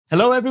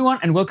Hello everyone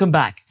and welcome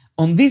back.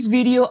 On this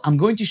video, I'm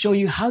going to show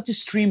you how to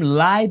stream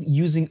live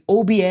using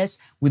OBS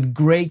with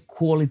great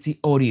quality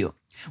audio.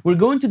 We're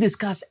going to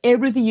discuss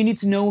everything you need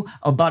to know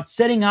about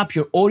setting up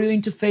your audio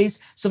interface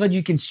so that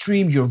you can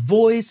stream your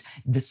voice,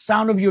 the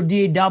sound of your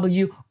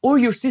DAW, or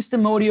your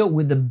system audio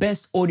with the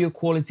best audio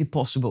quality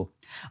possible.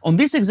 On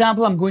this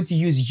example, I'm going to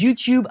use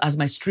YouTube as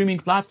my streaming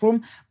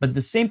platform, but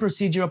the same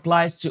procedure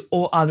applies to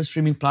all other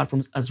streaming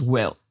platforms as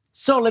well.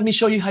 So let me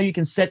show you how you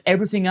can set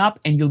everything up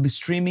and you'll be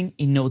streaming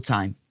in no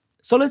time.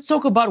 So let's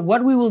talk about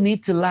what we will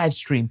need to live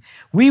stream.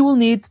 We will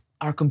need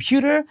our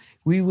computer,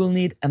 we will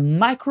need a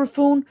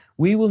microphone,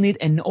 we will need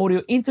an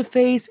audio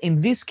interface.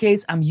 In this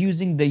case, I'm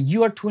using the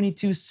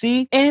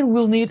UR22C, and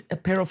we'll need a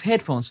pair of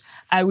headphones.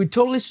 I would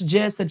totally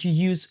suggest that you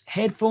use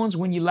headphones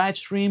when you live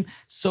stream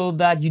so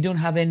that you don't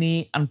have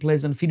any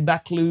unpleasant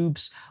feedback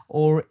loops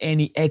or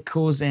any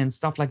echoes and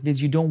stuff like this.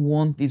 You don't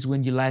want this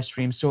when you live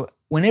stream. So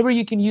whenever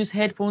you can use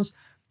headphones,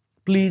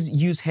 please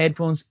use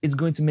headphones. It's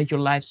going to make your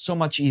life so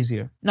much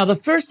easier. Now, the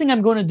first thing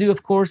I'm going to do,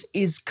 of course,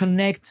 is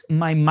connect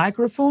my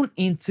microphone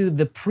into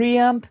the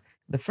preamp,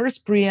 the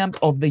first preamp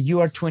of the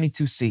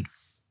UR22C,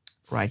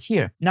 right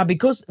here. Now,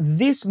 because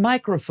this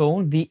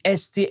microphone, the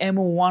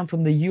STM01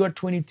 from the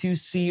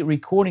UR22C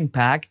recording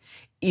pack,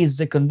 is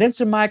a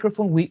condenser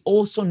microphone, we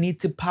also need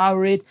to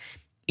power it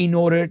in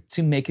order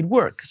to make it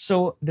work.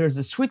 So there's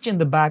a switch in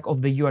the back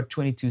of the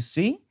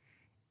UR22C.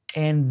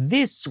 And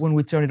this, when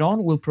we turn it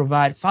on, will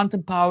provide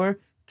phantom power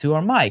to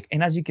our mic.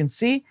 And as you can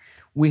see,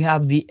 we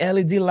have the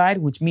LED light,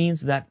 which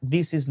means that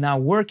this is now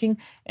working.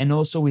 And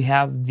also we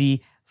have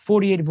the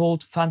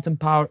 48-volt phantom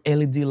power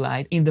LED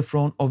light in the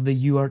front of the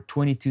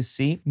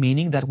UR22C,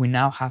 meaning that we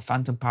now have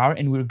phantom power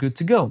and we're good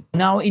to go.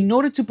 Now, in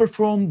order to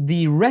perform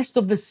the rest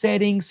of the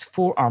settings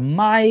for our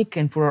mic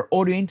and for our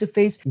audio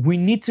interface, we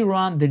need to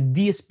run the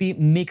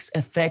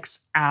DSPmixFX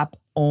app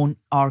on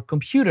our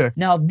computer.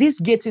 Now,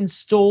 this gets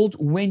installed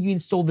when you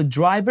install the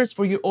drivers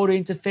for your audio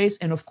interface,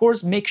 and of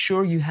course, make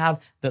sure you have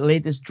the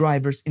latest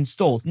drivers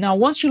installed. Now,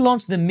 once you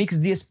launch the Mix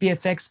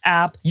DSPFX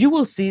app, you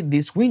will see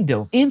this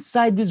window.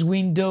 Inside this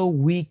window,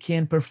 we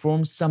can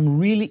perform some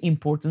really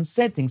important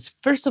settings.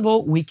 First of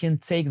all, we can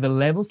take the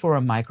level for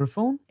our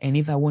microphone, and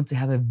if I want to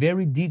have a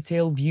very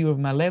detailed view of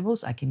my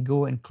levels, I can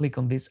go and click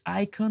on this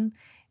icon.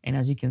 And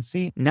as you can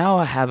see, now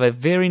I have a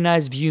very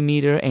nice view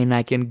meter and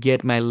I can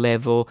get my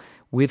level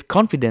with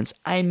confidence.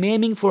 I'm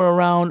aiming for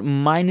around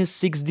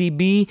 -6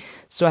 dB,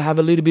 so I have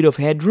a little bit of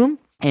headroom.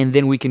 And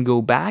then we can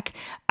go back.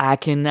 I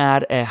can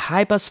add a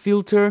high pass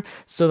filter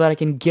so that I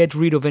can get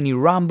rid of any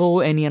rumble,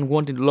 any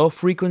unwanted low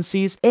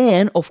frequencies.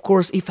 And of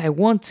course, if I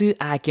want to,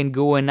 I can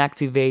go and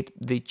activate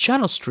the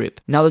channel strip.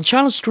 Now, the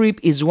channel strip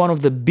is one of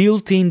the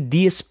built-in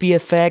DSP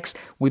FX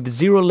with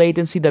zero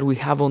latency that we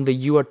have on the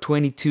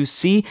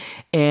UR22C,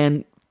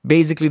 and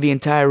basically the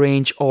entire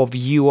range of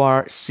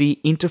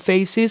URC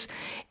interfaces.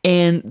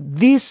 And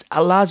this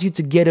allows you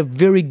to get a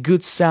very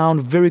good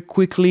sound very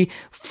quickly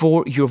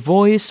for your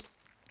voice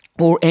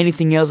or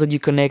anything else that you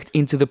connect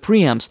into the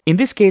preamps. In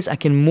this case, I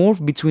can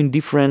morph between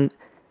different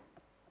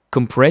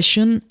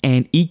compression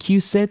and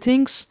EQ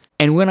settings.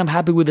 And when I'm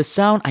happy with the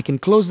sound, I can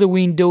close the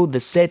window,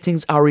 the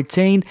settings are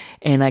retained,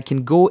 and I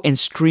can go and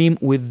stream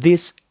with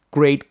this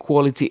great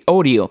quality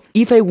audio.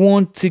 If I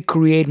want to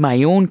create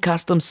my own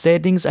custom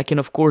settings, I can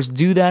of course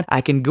do that.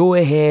 I can go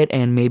ahead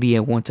and maybe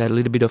I want to add a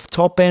little bit of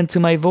top end to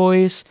my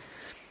voice,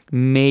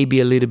 maybe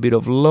a little bit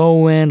of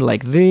low end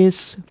like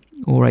this,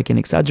 or I can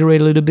exaggerate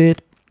a little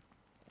bit.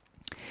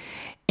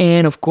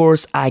 And of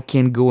course, I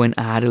can go and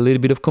add a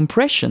little bit of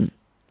compression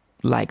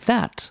like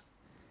that.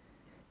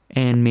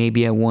 And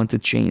maybe I want to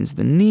change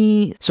the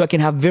knee. So I can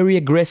have very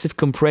aggressive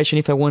compression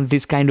if I want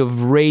this kind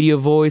of radio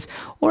voice,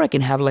 or I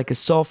can have like a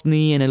soft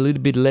knee and a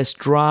little bit less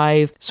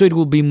drive. So it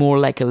will be more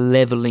like a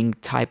leveling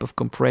type of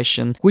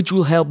compression, which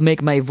will help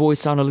make my voice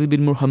sound a little bit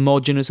more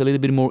homogeneous, a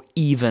little bit more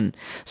even.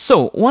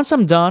 So once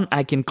I'm done,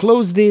 I can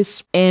close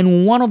this.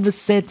 And one of the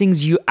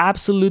settings you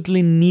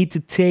absolutely need to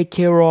take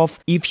care of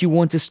if you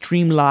want to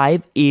stream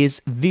live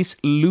is this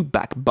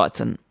loopback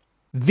button.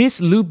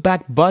 This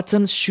loopback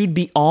button should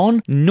be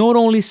on, not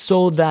only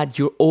so that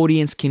your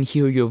audience can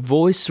hear your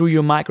voice through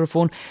your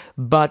microphone,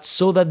 but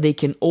so that they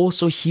can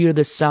also hear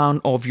the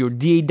sound of your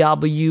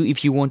DAW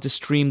if you want to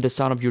stream the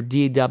sound of your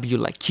DAW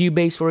like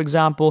Cubase, for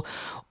example,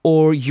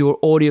 or your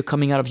audio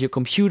coming out of your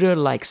computer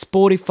like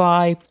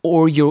Spotify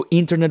or your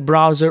internet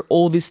browser.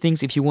 All these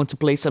things, if you want to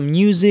play some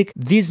music,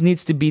 this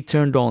needs to be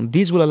turned on.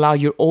 This will allow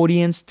your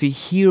audience to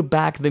hear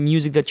back the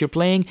music that you're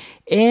playing,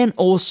 and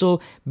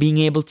also being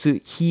able to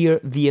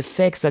hear the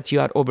effects that you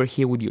add over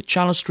here with your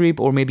channel strip,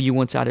 or maybe you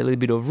want to add a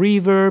little bit of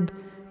reverb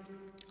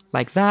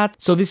like that.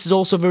 So this is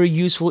also very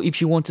useful if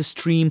you want to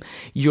stream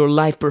your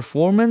live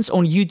performance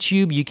on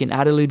YouTube. You can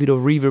add a little bit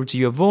of reverb to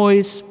your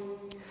voice.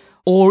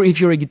 Or if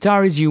you're a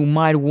guitarist, you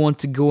might want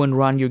to go and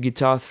run your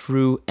guitar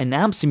through an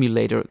amp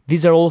simulator.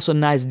 These are also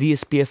nice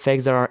DSP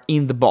effects that are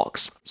in the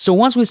box. So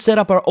once we've set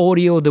up our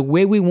audio the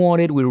way we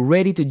want it, we're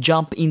ready to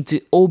jump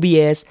into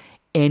OBS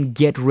and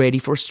get ready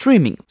for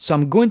streaming. So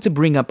I'm going to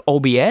bring up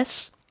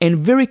OBS, And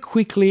very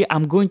quickly,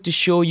 I'm going to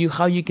show you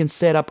how you can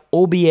set up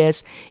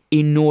OBS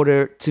in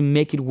order to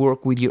make it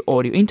work with your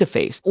audio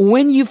interface.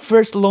 When you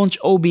first launch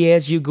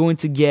OBS, you're going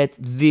to get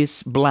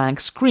this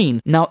blank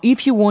screen. Now,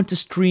 if you want to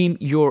stream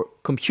your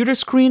computer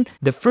screen,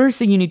 the first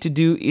thing you need to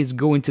do is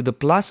go into the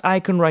plus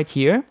icon right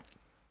here,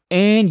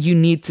 and you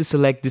need to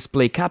select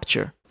Display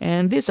Capture.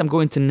 And this, I'm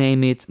going to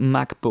name it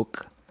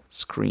MacBook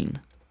Screen.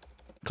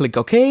 Click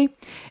OK,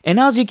 and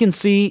as you can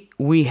see,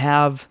 we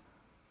have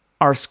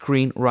our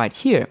screen right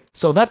here.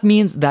 So that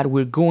means that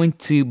we're going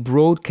to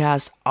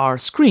broadcast our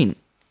screen.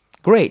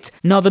 Great.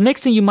 Now the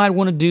next thing you might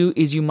want to do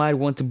is you might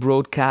want to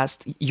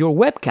broadcast your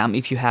webcam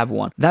if you have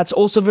one. That's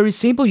also very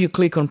simple. You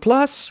click on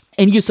plus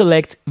and you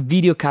select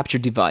Video Capture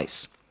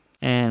Device.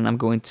 And I'm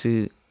going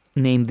to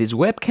name this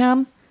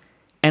webcam,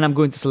 and I'm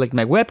going to select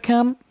my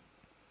webcam.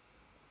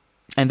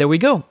 And there we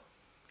go.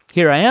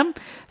 Here I am.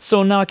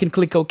 So now I can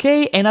click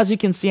OK, and as you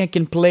can see, I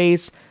can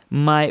place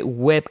my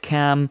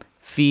webcam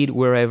feed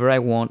wherever I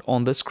want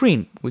on the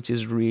screen, which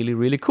is really,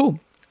 really cool.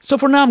 So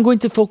for now, I'm going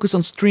to focus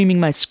on streaming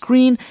my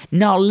screen.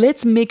 Now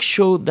let's make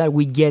sure that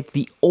we get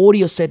the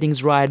audio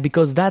settings right,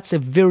 because that's a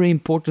very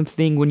important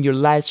thing when you're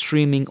live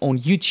streaming on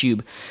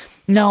YouTube.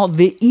 Now,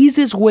 the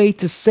easiest way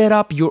to set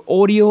up your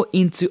audio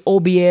into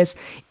OBS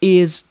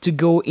is to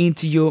go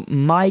into your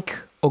mic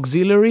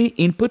auxiliary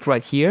input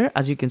right here,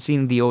 as you can see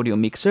in the audio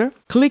mixer.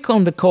 Click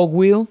on the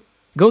cogwheel,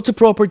 go to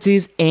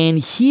Properties, and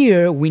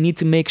here we need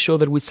to make sure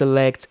that we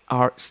select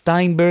our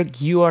Steinberg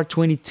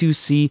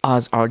UR22C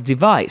as our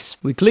device.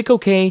 We click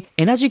OK,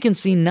 and as you can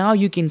see, now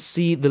you can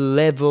see the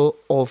level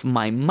of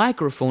my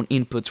microphone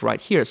input right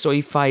here. So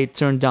if I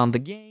turn down the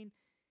gain,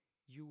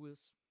 you will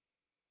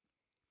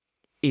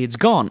see it's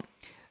gone.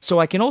 So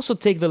I can also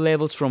take the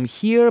levels from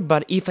here,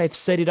 but if I've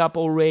set it up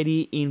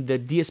already in the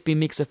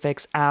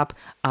DSPmixFX app,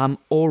 I'm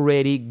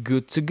already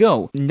good to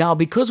go. Now,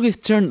 because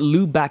we've turned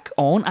loop back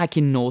on, I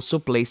can also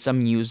play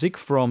some music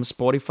from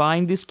Spotify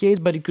in this case,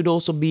 but it could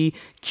also be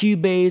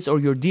Cubase or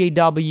your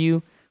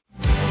DAW.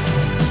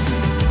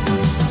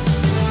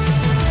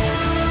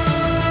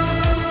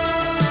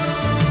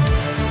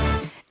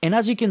 And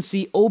as you can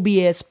see,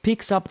 OBS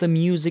picks up the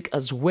music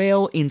as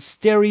well in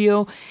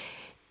stereo.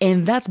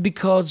 And that's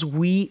because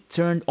we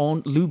turned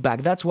on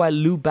loopback. That's why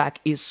loopback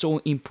is so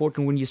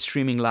important when you're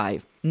streaming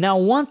live. Now,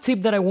 one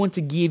tip that I want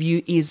to give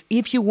you is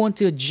if you want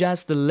to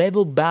adjust the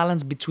level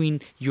balance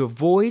between your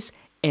voice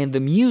and the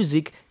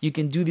music, you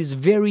can do this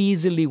very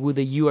easily with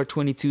the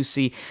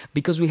UR22C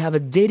because we have a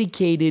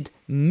dedicated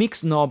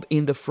mix knob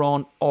in the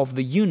front of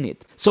the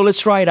unit. So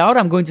let's try it out.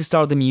 I'm going to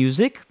start the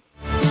music.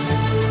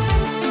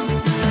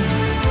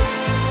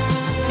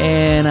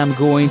 And I'm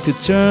going to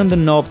turn the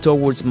knob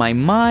towards my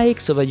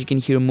mic so that you can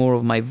hear more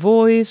of my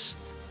voice.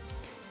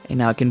 And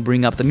now I can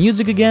bring up the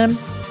music again.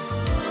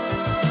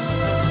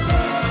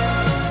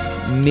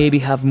 Maybe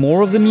have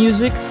more of the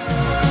music.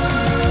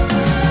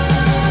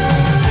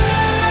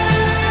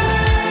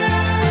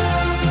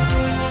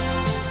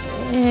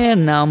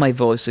 And now my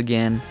voice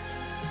again.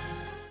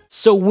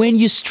 So when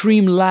you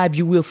stream live,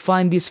 you will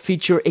find this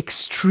feature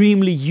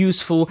extremely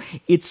useful.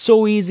 It's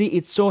so easy,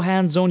 it's so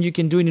hands-on, you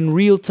can do it in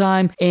real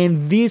time,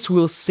 and this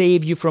will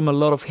save you from a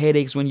lot of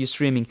headaches when you're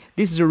streaming.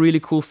 This is a really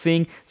cool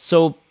thing,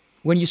 so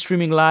when you're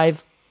streaming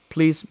live,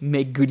 please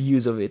make good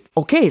use of it.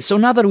 Okay, so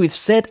now that we've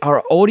set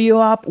our audio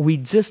up, we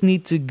just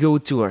need to go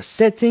to our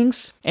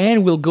settings,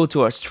 and we'll go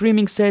to our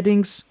streaming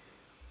settings.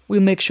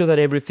 We'll make sure that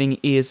everything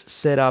is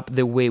set up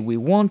the way we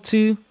want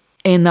to,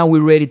 and now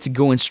we're ready to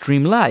go and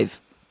stream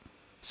live.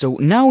 So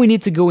now we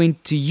need to go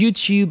into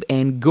YouTube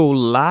and go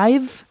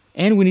live,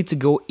 and we need to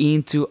go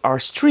into our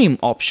stream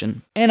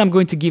option. And I'm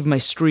going to give my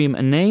stream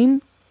a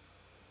name,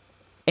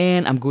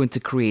 and I'm going to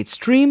create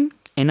stream,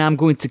 and I'm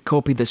going to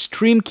copy the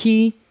stream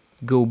key,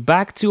 go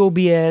back to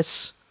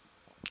OBS,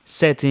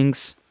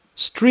 settings,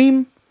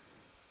 stream,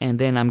 and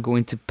then I'm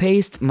going to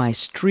paste my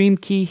stream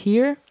key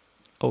here,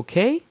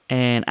 okay,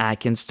 and I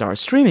can start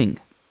streaming.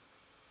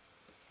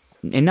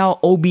 And now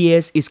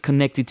OBS is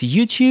connected to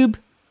YouTube,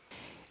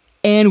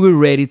 and we're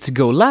ready to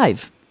go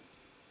live.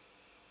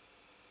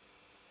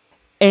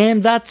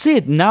 And that's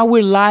it. Now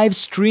we're live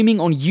streaming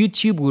on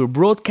YouTube, we're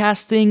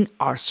broadcasting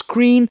our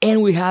screen,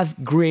 and we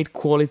have great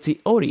quality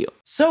audio.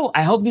 So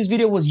I hope this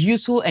video was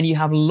useful and you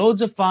have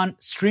loads of fun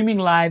streaming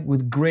live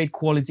with great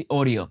quality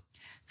audio.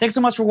 Thanks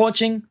so much for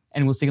watching,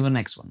 and we'll see you in the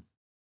next one.